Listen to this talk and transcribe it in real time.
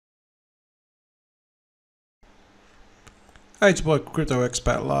Hey, it's your boy Crypto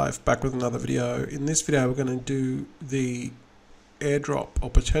Expat Live, back with another video. In this video we're going to do the airdrop or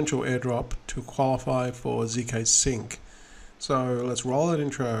potential airdrop to qualify for zkSync. So let's roll that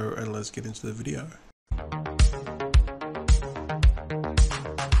intro and let's get into the video.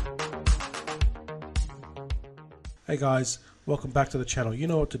 Hey guys, welcome back to the channel. You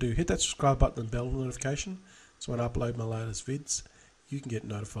know what to do. Hit that subscribe button and bell notification so when I upload my latest vids you can get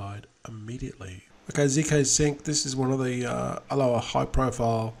notified immediately. Okay, zkSync, this is one of the lower high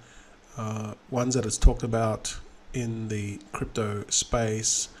profile ones that is talked about in the crypto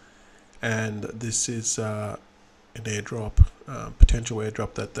space, and this is an airdrop, potential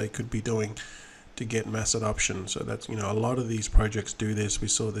airdrop that they could be doing to get mass adoption. So that's, you know, a lot of these projects do this. We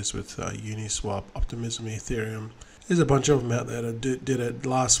saw this with Uniswap, Optimism, Ethereum. There's a bunch of them out there that did it.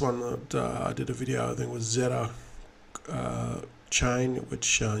 Last one that I did a video, I think, was Zeta chain,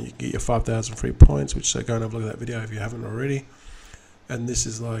 which you can get your 5,000 free points, which, so go and have a look at that video if you haven't already. And this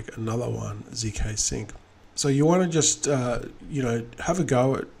is like another one, zkSync. So you want to just you know, have a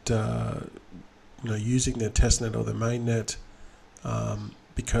go at you know, using their testnet or their mainnet,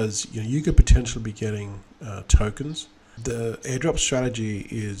 because you know, you could potentially be getting tokens. The airdrop strategy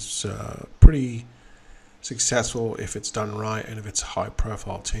is pretty successful if it's done right and if it's a high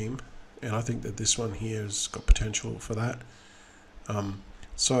profile team, and I think that this one here has got potential for that.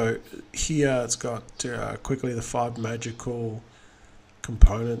 So here it's got quickly the 5 magical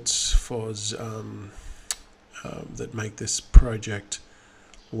components for that make this project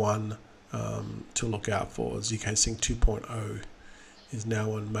one to look out for. zkSync 2.0 is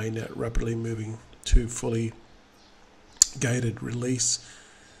now on mainnet, rapidly moving to fully gated release.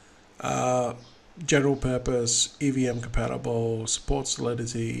 General purpose, EVM compatible, supports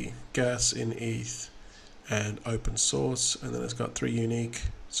Solidity, gas in ETH, and open source. And then it's got 3 unique,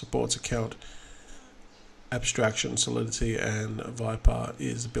 supports account abstraction, Solidity, and Viper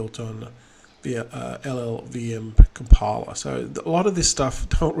is built on via LLVM compiler. So a lot of this stuff,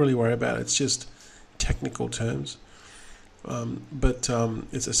 don't really worry about it. It's just technical terms, but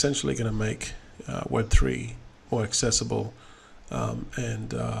it's essentially going to make Web3 more accessible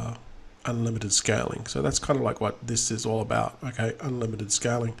and unlimited scaling. So that's kind of like what this is all about. Okay, unlimited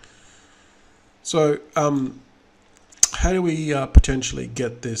scaling. So how do we potentially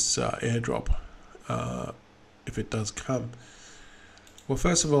get this airdrop if it does come? Well,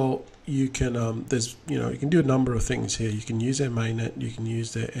 first of all, you can there's, you know, you can do a number of things here. You can use their mainnet, you can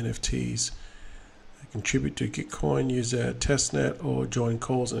use their NFTs, contribute to Gitcoin, use their testnet, or join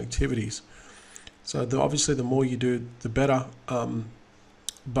calls and activities. So obviously the more you do, the better.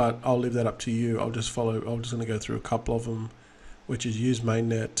 But I'll leave that up to you. I'm just going to go through a couple of them, which is use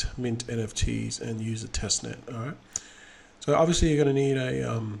mainnet, mint NFTs, and use a testnet. All right. So obviously you're going to need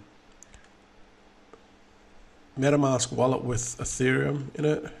a MetaMask wallet with Ethereum in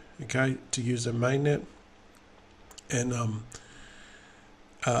it, okay, to use a mainnet. And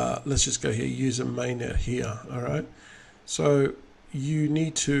let's just go here, use a mainnet here. All right. So you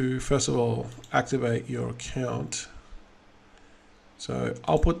need to first of all activate your account. So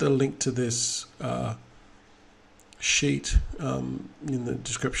I'll put the link to this sheet in the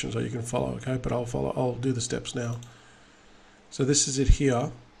description so you can follow, okay? But I'll do the steps now. So this is it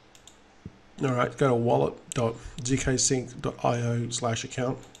here. All right, go to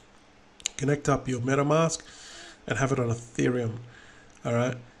wallet.zkSync.io/account. Connect up your MetaMask and have it on Ethereum. All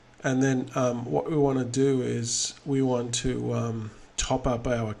right, and then what we want to do is we want to top up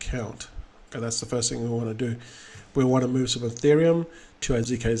our account. Okay, that's the first thing we want to do. We want to move some Ethereum to a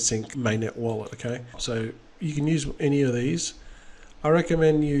zkSync mainnet wallet. Okay, so you can use any of these. I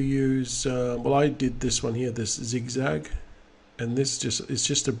recommend you use well, I did this one here, this zigzag, and this it's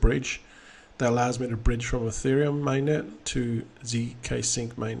just a bridge that allows me to bridge from Ethereum mainnet to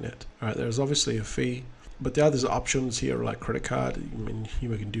zkSync mainnet. All right, there's obviously a fee, but the other options here are like credit card. I mean,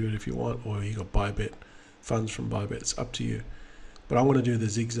 you can do it if you want, or you got Bybit, funds from Bybit. It's up to you. But I want to do the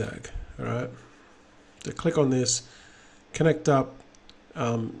zigzag. All right. So click on this, connect up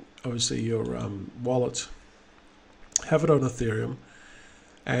obviously your wallet, have it on Ethereum,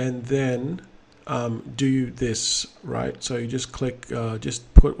 and then do this, right? So you just click,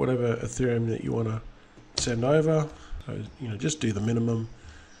 just put whatever Ethereum that you want to send over. So, you know, just do the minimum,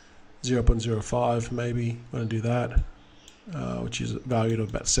 0.05 maybe. You want to do that, which is valued at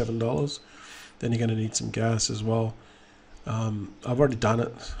about $7. Then you're going to need some gas as well. I've already done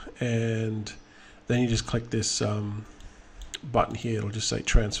it, and then you just click this button here. It'll just say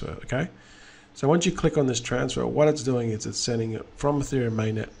transfer. Okay, so once you click on this transfer, what it's doing is it's sending it from Ethereum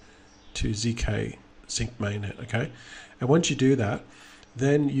mainnet to zkSync mainnet. Okay, and once you do that,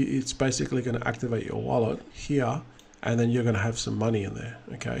 then it's basically going to activate your wallet here, and then you're going to have some money in there.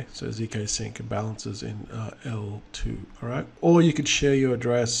 Okay, so zkSync balances in L2. All right, or you could share your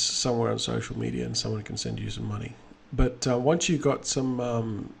address somewhere on social media and someone can send you some money. But once you've got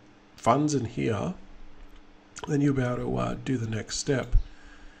some funds in here, then you'll be able to do the next step,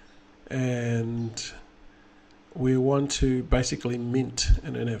 and we want to basically mint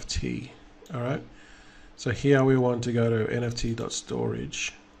an NFT. All right, so here we want to go to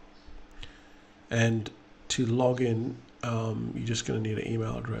nft.storage, and to log in, you're just going to need an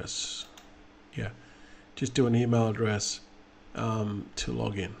email address. Yeah, just do an email address to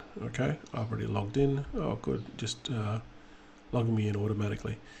log in. Okay, I've already logged in. Oh, good, just logging me in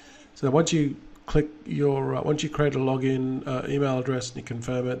automatically. So once you click your, once you create a login email address and you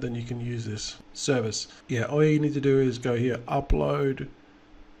confirm it, then you can use this service. Yeah, all you need to do is go here, upload,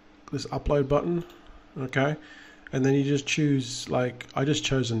 this upload button. Okay, and then you just choose, like I just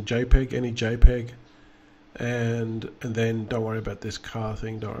chosen JPEG, any JPEG. And then don't worry about this car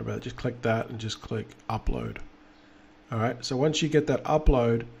thing, don't worry about it, just click that and just click upload. All right, so once you get that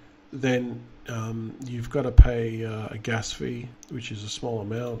upload, then you've got to pay a gas fee, which is a small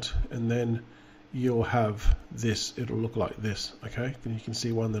amount, and then you'll have this, it'll look like this. Okay, then you can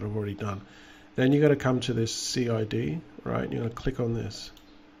see one that I've already done. Then you got to come to this CID, right? You're going to click on this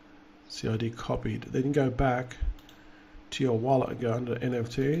CID copied, then you go back to your wallet and go under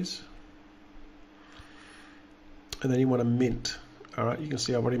NFTs. And then you want to mint. All right, you can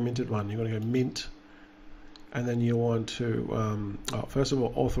see I've already minted one. You're going to go mint, and then you want to first of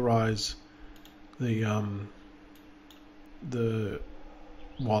all authorize the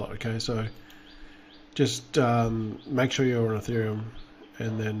wallet. Okay, so just make sure you're on Ethereum,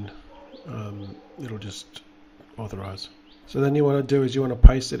 and then it'll just authorize. So then you want to do is you want to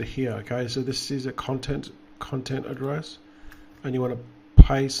paste it here. Okay, so this is a content address, and you want to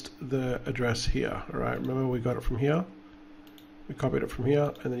paste the address here. All right, remember we got it from here, we copied it from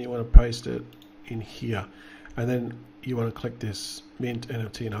here, and then you want to paste it in here, and then you want to click this mint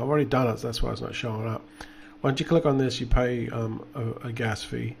NFT. Now I've already done it, so that's why it's not showing up. Once you click on this, you pay a gas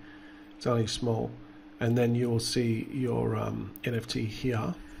fee. It's only small, and then you will see your NFT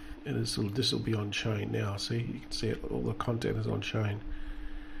here, and this will be on chain now. See, you can see it, all the content is on chain,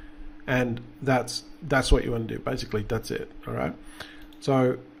 and that's what you want to do. Basically, that's it. All right.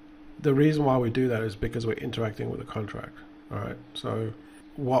 So the reason why we do that is because we're interacting with the contract. All right, so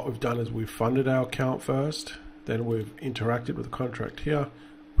what we've done is we've funded our account first, then we've interacted with the contract here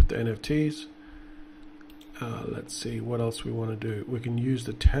with the NFTs. Let's see what else we want to do. We can use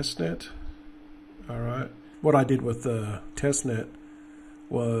the testnet. All right, what I did with the testnet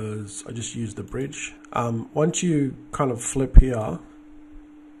was I just used the bridge. Once you kind of flip here,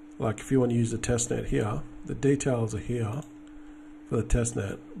 like if you want to use the testnet here, the details are here for the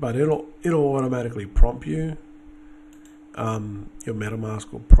testnet, but it'll automatically prompt you. Your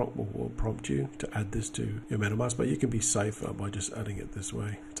MetaMask will prompt you to add this to your MetaMask, but you can be safer by just adding it this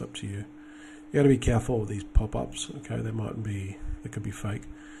way. It's up to you. You got to be careful with these pop-ups. Okay, they could be fake,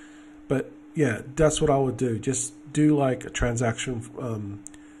 but yeah, that's what I would do. Just do like a transaction,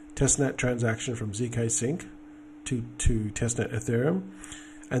 testnet transaction from zkSync to testnet Ethereum,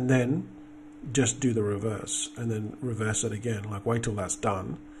 and then just do the reverse, and then reverse it again. Like wait till that's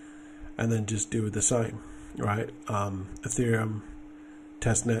done, and then just do it the same, right? Ethereum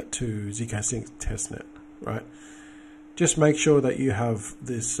testnet to zkSync testnet, right? Just make sure that you have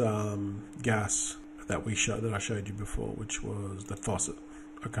this gas that I showed you before, which was the faucet.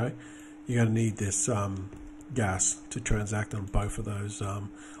 Okay, you're going to need this gas to transact on both of those, on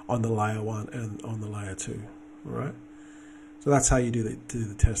the layer 1 and on the layer 2. All right, so that's how you do the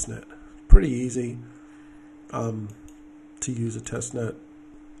testnet. Pretty easy to use a testnet,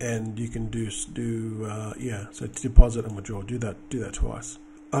 and you can do so deposit and withdraw. Do that twice.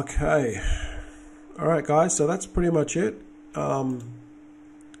 Okay, all right, guys. So that's pretty much it. I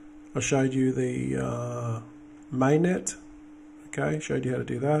showed you the mainnet. Okay, showed you how to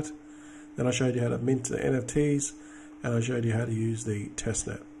do that. Then I showed you how to mint the NFTs, and I showed you how to use the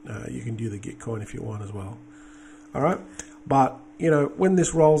testnet. You can do the Gitcoin if you want as well. All right, but when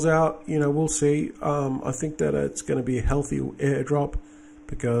this rolls out, we'll see. I think that it's going to be a healthy airdrop,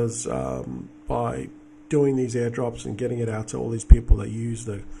 because by doing these airdrops and getting it out to all these people that use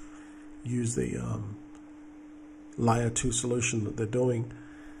the layer 2 solution that they're doing,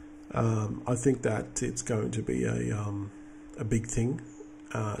 I think that it's going to be a big thing,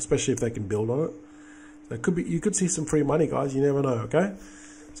 especially if they can build on it. So you could see some free money, guys. You never know. Okay,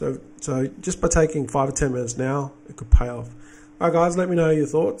 so just by taking 5 or 10 minutes now, it could pay off. Alright guys, let me know your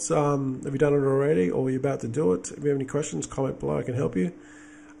thoughts. Have you done it already, or are you about to do it? If you have any questions, comment below, I can help you.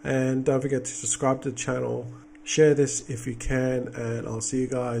 And don't forget to subscribe to the channel Share this if you can, and I'll see you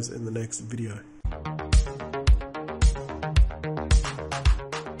guys in the next video.